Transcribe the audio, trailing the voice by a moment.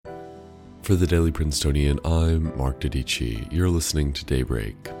For the Daily Princetonian, I'm Mark Dedici. You're listening to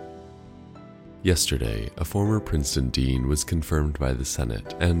Daybreak. Yesterday, a former Princeton dean was confirmed by the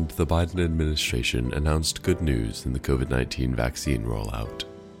Senate, and the Biden administration announced good news in the COVID-19 vaccine rollout.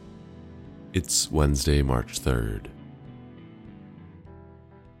 It's Wednesday, March 3rd.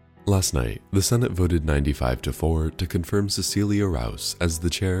 Last night, the Senate voted 95-4 to confirm Cecilia Rouse as the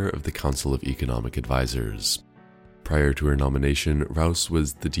chair of the Council of Economic Advisors. Prior to her nomination, Rouse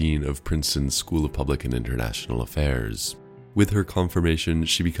was the dean of Princeton's School of Public and International Affairs. With her confirmation,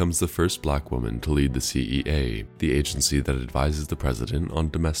 she becomes the first Black woman to lead the CEA, the agency that advises the president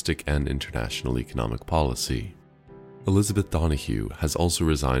on domestic and international economic policy. Elizabeth Donahue has also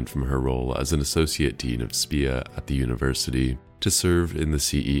resigned from her role as an associate dean of SPIA at the university to serve in the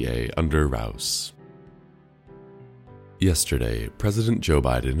CEA under Rouse. Yesterday, President Joe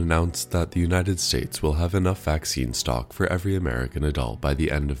Biden announced that the United States will have enough vaccine stock for every American adult by the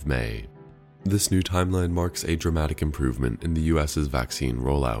end of May. This new timeline marks a dramatic improvement in the US's vaccine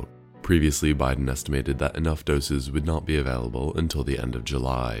rollout. Previously, Biden estimated that enough doses would not be available until the end of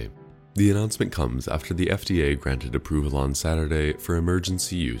July. The announcement comes after the FDA granted approval on Saturday for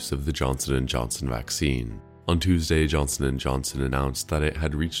emergency use of the Johnson & Johnson vaccine. On Tuesday, Johnson & Johnson announced that it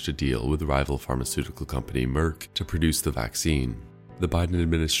had reached a deal with rival pharmaceutical company Merck to produce the vaccine. The Biden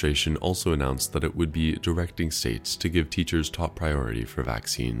administration also announced that it would be directing states to give teachers top priority for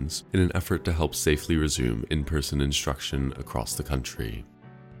vaccines in an effort to help safely resume in-person instruction across the country.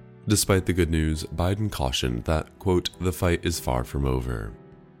 Despite the good news, Biden cautioned that, quote, "the fight is far from over."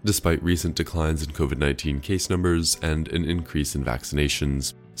 Despite recent declines in COVID-19 case numbers and an increase in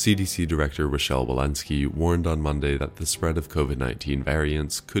vaccinations, CDC Director Rochelle Walensky warned on Monday that the spread of COVID-19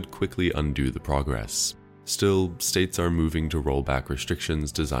 variants could quickly undo the progress. Still, states are moving to roll back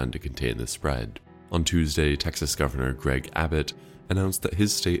restrictions designed to contain the spread. On Tuesday, Texas Governor Greg Abbott announced that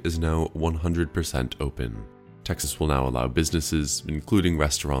his state is now 100% open. Texas will now allow businesses, including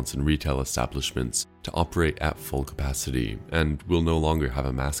restaurants and retail establishments, to operate at full capacity and will no longer have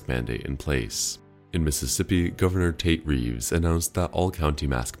a mask mandate in place. In Mississippi, Governor Tate Reeves announced that all county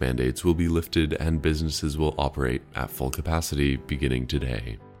mask mandates will be lifted and businesses will operate at full capacity beginning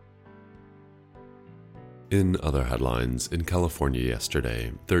today. In other headlines, in California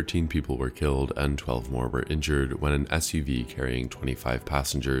yesterday, 13 people were killed and 12 more were injured when an SUV carrying 25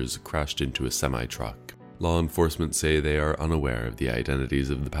 passengers crashed into a semi-truck. Law enforcement say they are unaware of the identities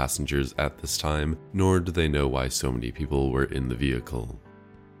of the passengers at this time, nor do they know why so many people were in the vehicle.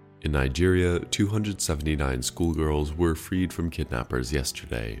 In Nigeria, 279 schoolgirls were freed from kidnappers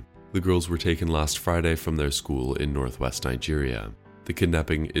yesterday. The girls were taken last Friday from their school in northwest Nigeria. The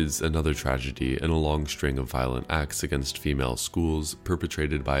kidnapping is another tragedy in a long string of violent acts against female schools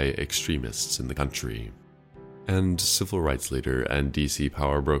perpetrated by extremists in the country. And civil rights leader and DC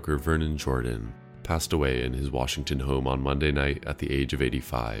power broker Vernon Jordan passed away in his Washington home on Monday night at the age of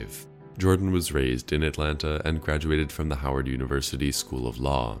 85. Jordan was raised in Atlanta and graduated from the Howard University School of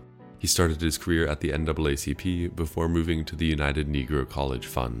Law. He started his career at the NAACP before moving to the United Negro College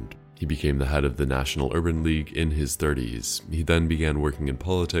Fund. He became the head of the National Urban League in his 30s. He then began working in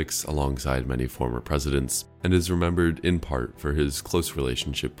politics alongside many former presidents and is remembered in part for his close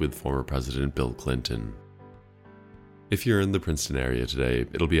relationship with former President Bill Clinton. If you're in the Princeton area today,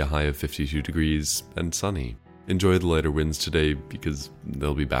 it'll be a high of 52 degrees and sunny. Enjoy the lighter winds today because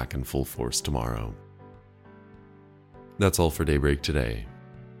they'll be back in full force tomorrow. That's all for Daybreak today.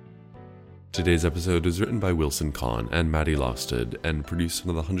 Today's episode is written by Wilson Kahn and Maddie Losted and produced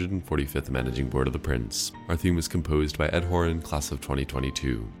under the 145th Managing Board of the Prince. Our theme was composed by Ed Horan, class of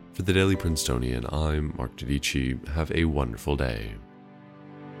 2022. For the Daily Princetonian, I'm Mark Dedici. Have a wonderful day.